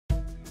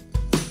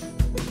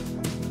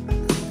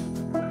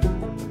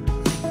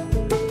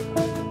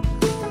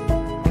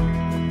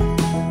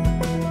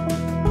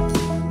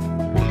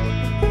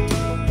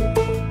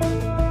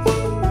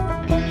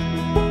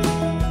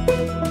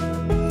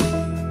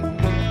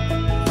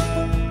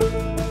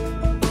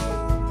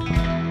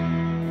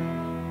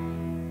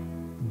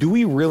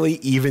really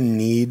even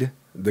need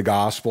the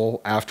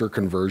gospel after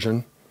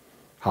conversion?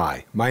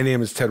 Hi, my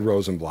name is Ted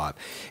Rosenblatt,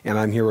 and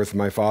I'm here with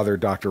my father,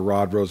 Dr.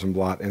 Rod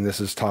Rosenblatt, and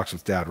this is Talks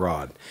with Dad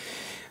Rod.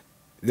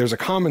 There's a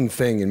common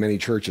thing in many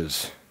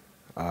churches,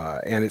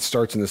 and it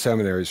starts in the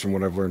seminaries from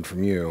what I've learned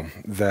from you,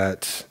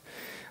 that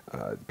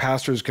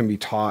pastors can be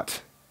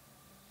taught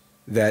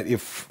that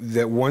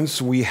once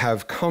we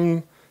have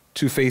come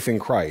to faith in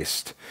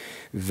Christ,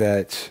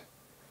 that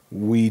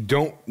we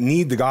don't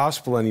need the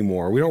gospel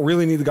anymore. We don't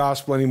really need the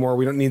gospel anymore.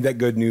 We don't need that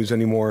good news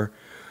anymore.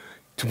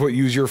 To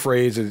use your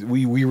phrase,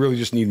 we really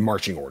just need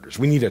marching orders.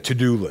 We need a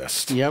to-do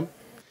list. Yep.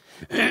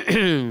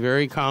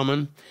 Very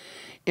common,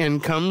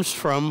 and comes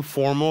from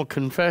formal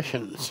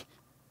confessions.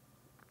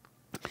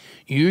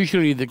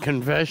 Usually the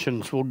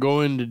confessions will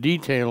go into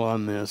detail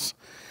on this,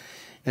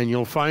 and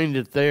you'll find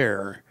it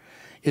there.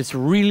 It's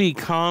really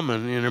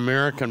common in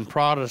American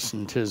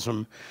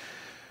Protestantism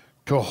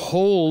to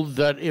hold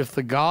that if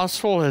the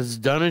gospel has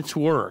done its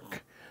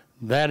work,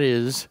 that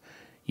is,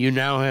 you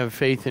now have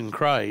faith in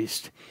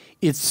Christ,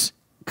 it's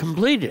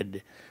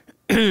completed.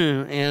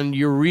 And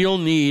your real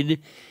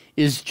need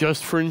is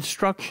just for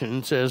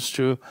instructions as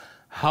to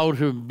how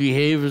to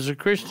behave as a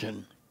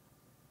Christian.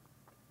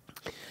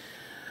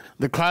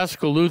 The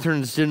classical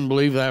Lutherans didn't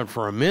believe that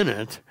for a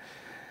minute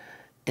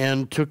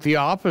and took the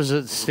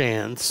opposite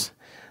stance,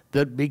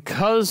 that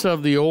because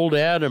of the old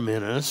Adam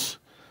in us,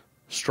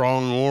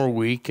 strong or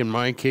weak, in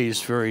my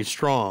case very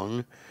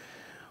strong,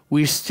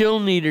 we still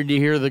needed to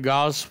hear the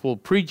gospel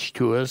preached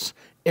to us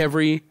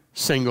every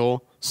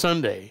single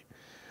Sunday.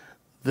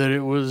 That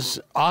it was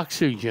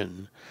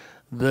oxygen,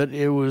 that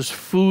it was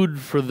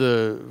food for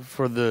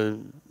the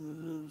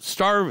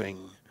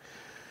starving.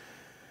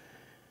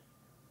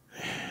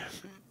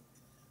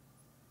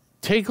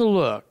 Take a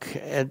look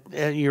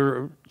at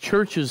your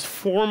church's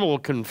formal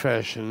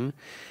confession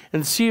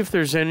and see if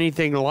there's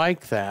anything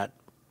like that.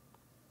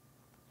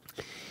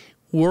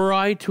 Were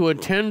I to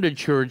attend a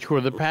church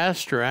where the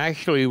pastor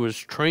actually was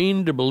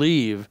trained to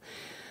believe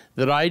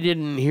that I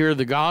didn't hear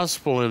the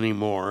gospel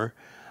anymore,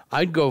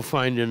 I'd go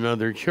find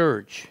another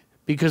church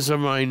because of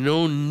my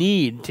known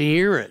need to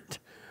hear it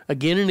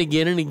again and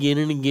again and again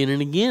and again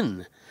and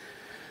again.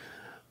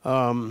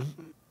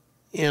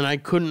 And I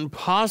couldn't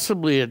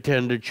possibly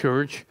attend a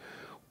church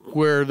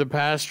where the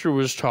pastor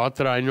was taught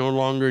that I no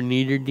longer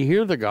needed to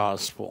hear the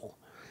gospel.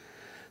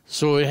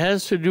 So it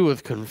has to do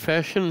with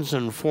confessions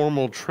and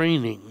formal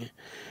training.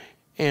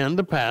 And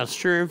the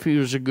pastor, if he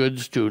was a good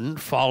student,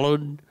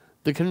 followed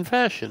the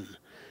confession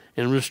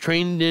and was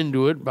trained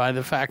into it by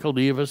the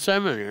faculty of a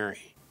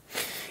seminary.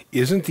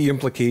 Isn't the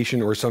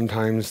implication or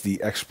sometimes the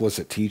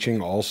explicit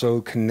teaching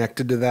also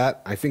connected to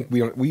that? I think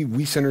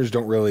we sinners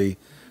don't really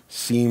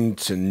seem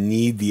to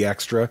need the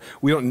extra.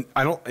 In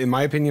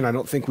my opinion, I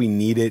don't think we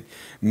need it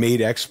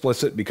made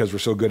explicit because we're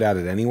so good at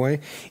it anyway.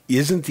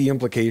 Isn't the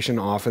implication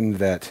often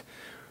that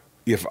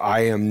if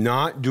I am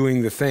not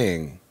doing the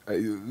thing, let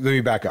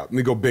me back up, let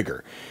me go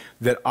bigger,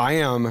 that I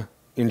am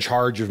in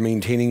charge of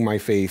maintaining my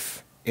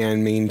faith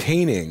and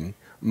maintaining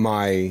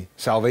my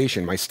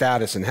salvation, my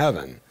status in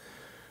heaven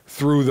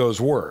through those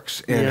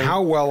works. And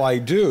how well I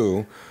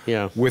do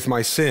with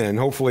my sin,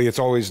 hopefully it's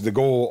always the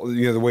goal,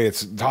 the way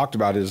it's talked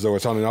about is though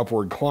it's on an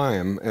upward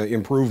climb,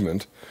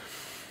 improvement,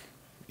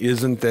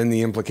 isn't then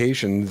the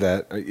implication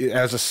that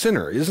as a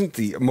sinner, isn't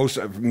the most,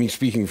 me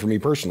speaking for me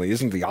personally,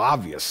 isn't the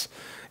obvious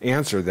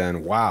answer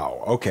then,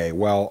 wow, okay,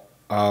 well,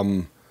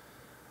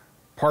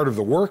 part of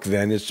the work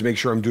then is to make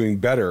sure I'm doing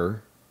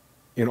better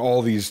in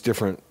all these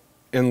different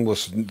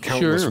endless,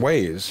 countless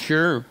ways.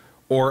 Sure.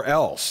 Or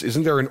else.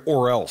 Isn't there an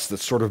or else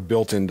that's sort of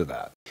built into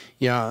that?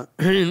 Yeah.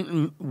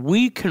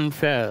 We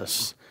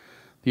confess,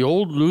 the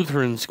old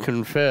Lutherans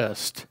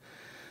confessed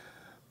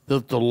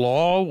that the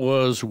law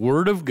was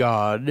Word of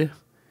God,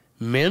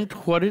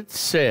 meant what it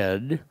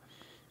said,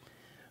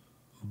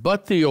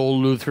 but the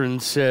old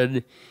Lutherans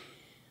said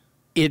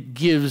it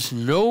gives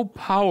no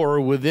power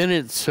within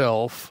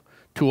itself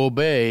to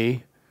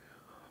obey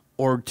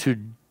or to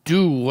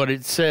do what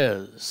it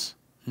says.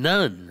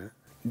 None.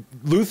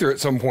 Luther at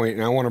some point,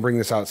 and I want to bring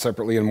this out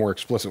separately in a more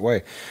explicit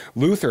way,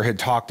 Luther had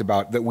talked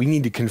about that we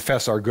need to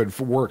confess our good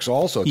works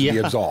also to be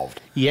absolved.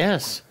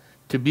 Yes,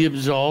 to be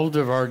absolved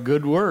of our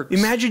good works.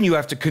 Imagine you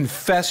have to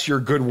confess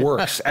your good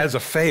works as a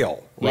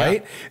fail,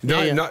 right?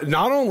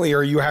 Not only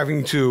are you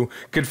having to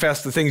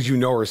confess the things you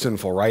know are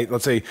sinful, right?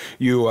 Let's say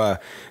the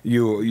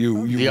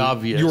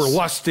obvious. You were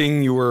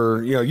lusting,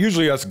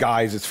 usually us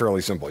guys it's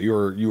fairly simple. You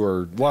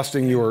were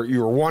lusting, you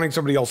were wanting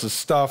somebody else's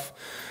stuff,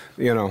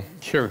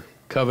 Sure.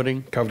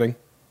 Coveting.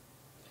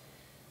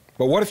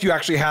 But what if you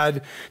actually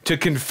had to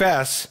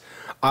confess,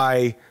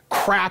 I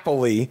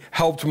crappily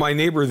helped my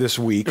neighbor this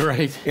week,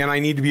 right, and I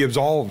need to be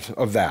absolved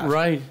of that.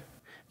 Right.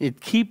 It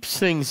keeps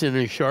things in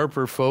a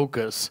sharper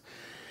focus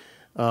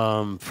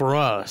for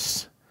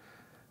us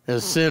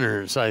as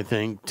sinners, I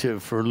think,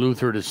 for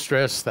Luther to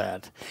stress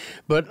that.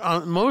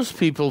 But most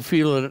people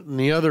feel it in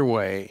the other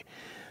way.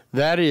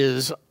 That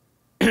is,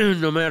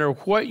 no matter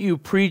what you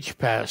preach,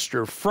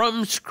 Pastor,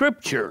 from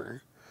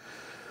Scripture,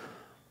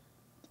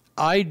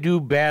 I do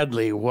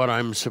badly what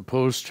I'm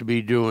supposed to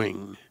be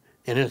doing,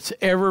 and it's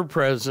ever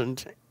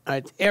present,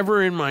 it's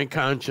ever in my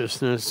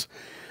consciousness,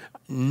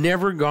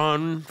 never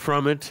gone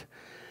from it.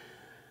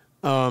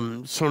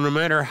 So no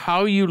matter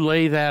how you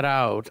lay that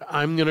out,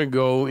 I'm going to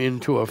go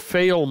into a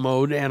fail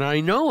mode, and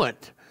I know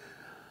it.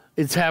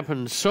 It's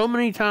happened so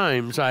many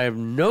times, I have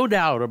no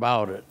doubt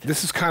about it.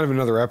 This is kind of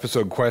another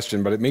episode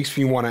question, but it makes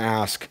me want to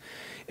ask,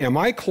 am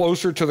I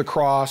closer to the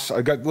cross?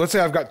 Let's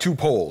say I've got two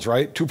poles,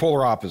 right? Two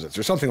polar opposites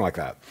or something like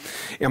that.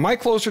 Am I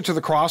closer to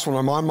the cross when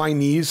I'm on my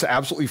knees,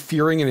 absolutely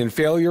fearing and in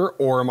failure,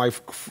 or am I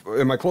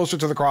closer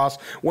to the cross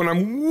when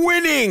I'm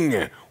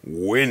winning,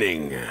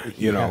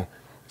 you know?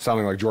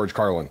 Sounding like George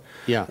Carlin.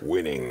 Yeah.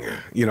 Winning.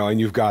 You know,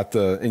 and you're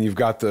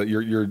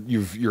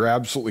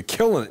absolutely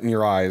killing it in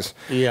your eyes.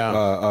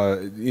 Yeah.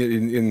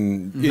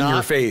 In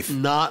your faith.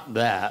 Not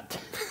that.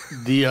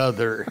 The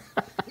other.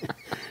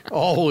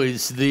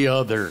 Always the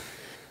other.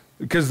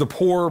 Because the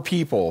poor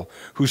people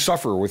who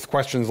suffer with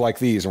questions like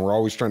these, and we're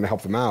always trying to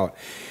help them out,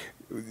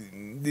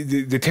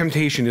 the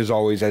temptation is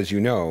always, as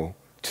you know,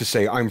 to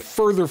say, I'm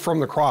further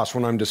from the cross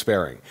when I'm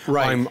despairing.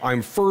 Right.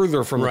 I'm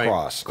further from the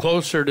cross.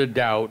 Closer to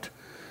doubt.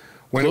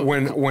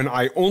 When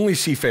I only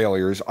see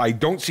failures, I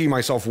don't see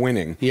myself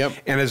winning. Yep.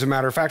 And as a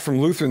matter of fact, from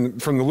the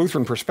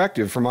Lutheran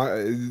perspective, from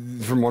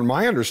what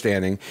my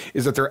understanding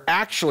is that they're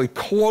actually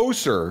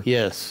closer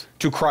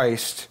to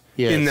Christ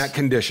in that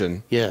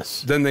condition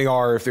than they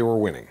are if they were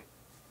winning.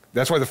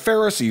 That's why the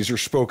Pharisees are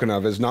spoken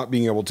of as not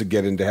being able to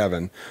get into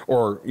heaven,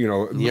 or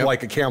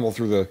like a camel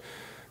through the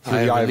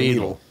eye of a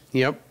needle.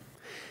 Yep.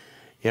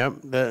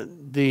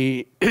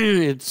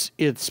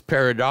 It's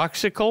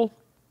paradoxical.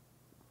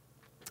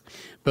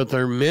 But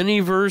there are many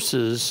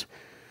verses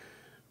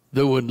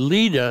that would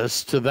lead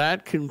us to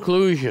that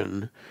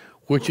conclusion,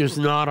 which is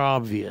not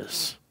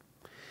obvious.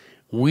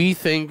 We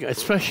think,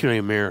 especially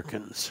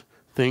Americans,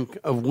 think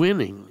of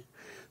winning,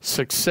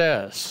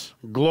 success,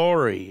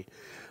 glory,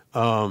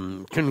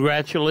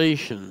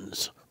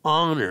 congratulations,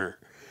 honor.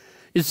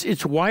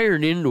 It's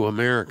wired into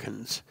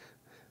Americans.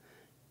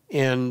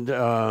 And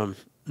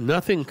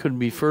nothing could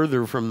be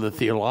further from the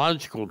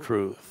theological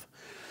truth.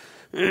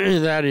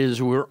 That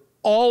is, we're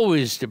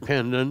always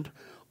dependent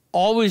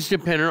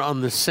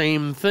on the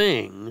same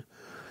thing,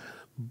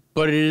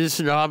 but it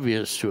isn't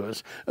obvious to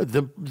us.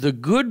 The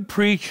good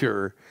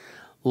preacher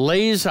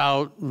lays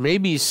out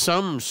maybe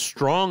some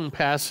strong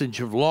passage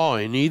of law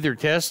in either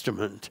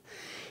testament,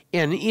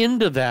 and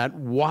into that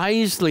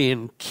wisely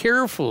and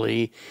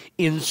carefully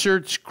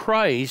inserts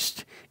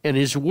Christ and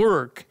his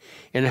work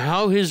and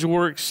how his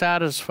work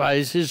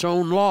satisfies his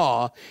own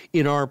law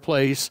in our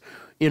place,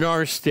 in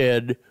our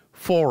stead,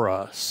 for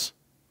us.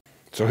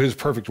 So his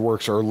perfect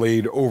works are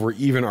laid over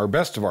even our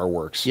best of our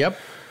works. Yep.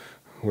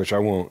 Which I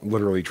won't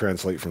literally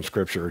translate from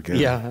Scripture again.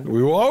 Yeah.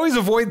 We will always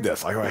avoid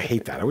this. I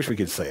hate that. I wish we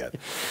could say it.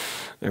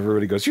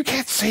 Everybody goes, you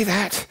can't say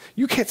that.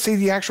 You can't say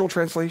the actual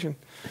translation.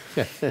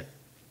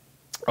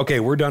 Okay,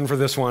 we're done for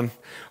this one.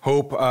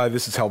 Hope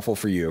this is helpful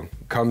for you.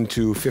 Come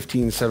to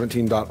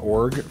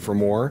 1517.org for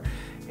more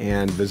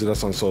and visit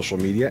us on social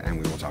media, and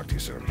we will talk to you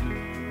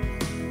soon.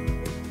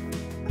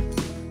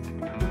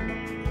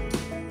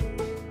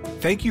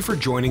 Thank you for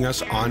joining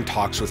us on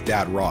Talks with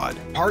Dad Rod,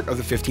 part of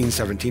the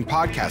 1517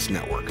 Podcast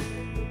Network.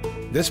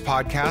 This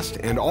podcast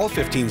and all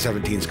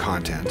 1517's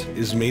content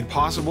is made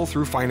possible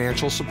through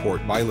financial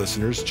support by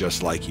listeners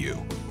just like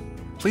you.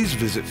 Please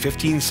visit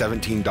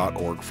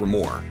 1517.org for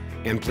more,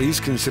 and please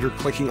consider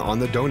clicking on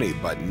the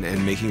donate button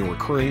and making a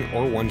recurring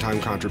or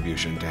one-time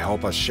contribution to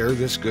help us share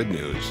this good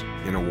news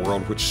in a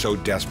world which so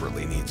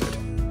desperately needs it.